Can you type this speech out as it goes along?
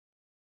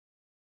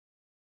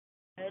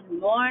Good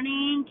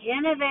morning,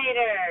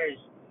 Kinnovators.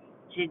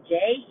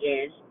 Today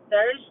is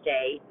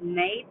Thursday,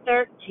 May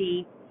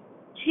 13th,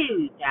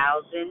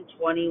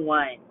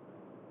 2021.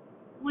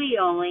 We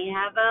only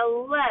have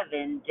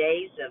 11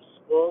 days of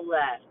school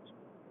left.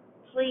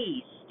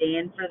 Please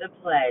stand for the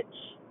pledge.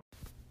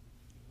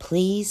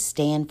 Please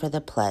stand for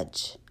the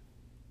pledge.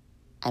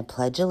 I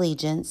pledge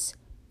allegiance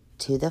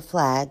to the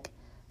flag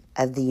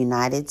of the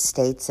United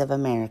States of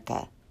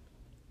America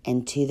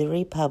and to the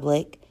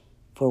republic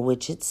for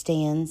which it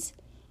stands,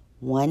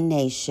 one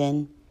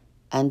nation,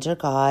 under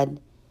God,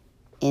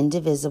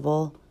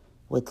 indivisible,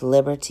 with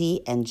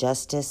liberty and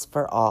justice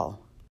for all.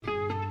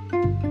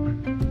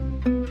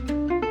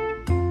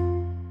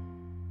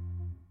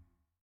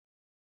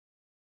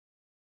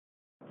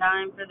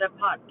 Time for the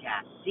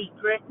podcast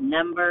secret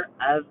number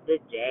of the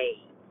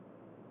day.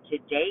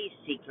 Today's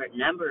secret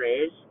number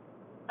is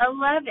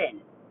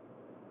 11.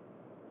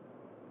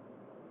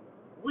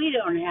 We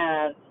don't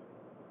have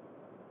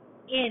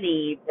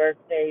any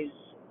birthdays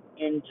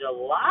in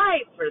July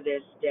for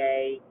this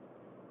day,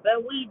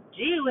 but we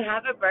do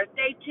have a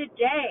birthday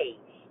today.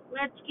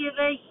 Let's give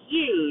a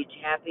huge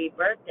happy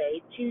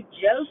birthday to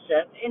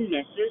Joseph and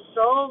Mrs.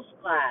 Souls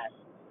class.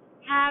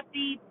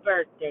 Happy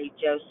birthday,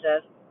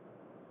 Joseph.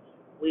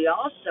 We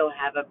also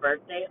have a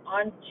birthday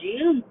on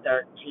June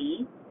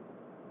 13th.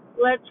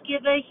 Let's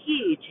give a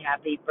huge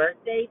happy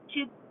birthday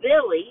to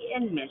Billy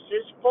and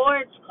Mrs.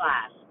 Ford's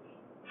class.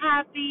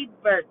 Happy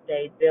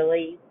birthday,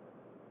 Billy.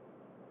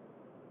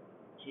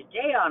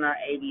 Today on our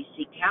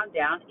ABC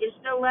Countdown is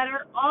the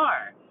letter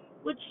R,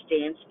 which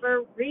stands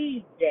for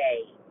Read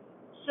Day.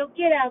 So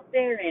get out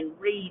there and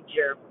read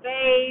your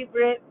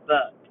favorite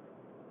book.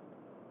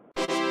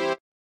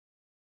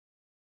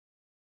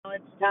 Now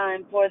it's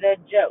time for the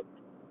joke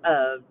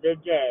of the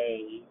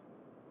day.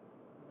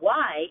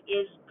 Why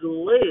is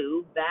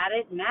glue bad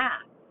at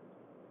math?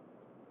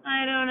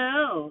 I don't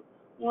know.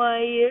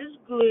 Why is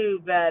glue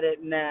bad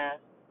at math?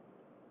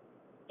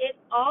 It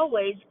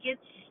always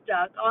gets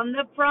stuck on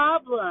the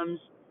problems.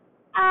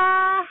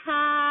 Ah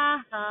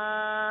ha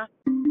ha.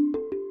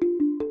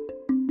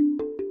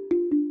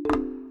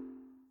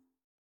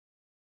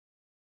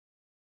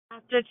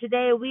 After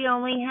today, we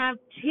only have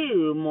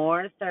 2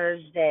 more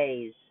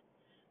Thursdays.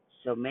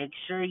 So make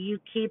sure you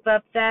keep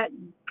up that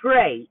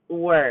great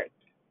work.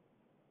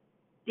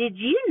 Did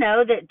you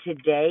know that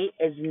today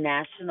is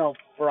National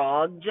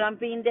Frog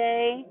Jumping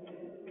Day?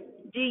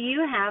 Do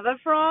you have a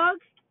frog?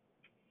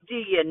 Do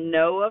you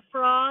know a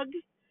frog?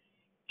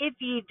 If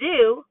you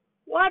do,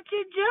 watch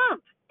it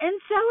jump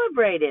and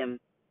celebrate him.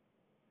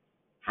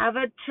 Have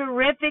a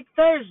terrific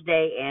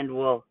Thursday, and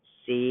we'll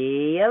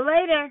see you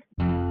later.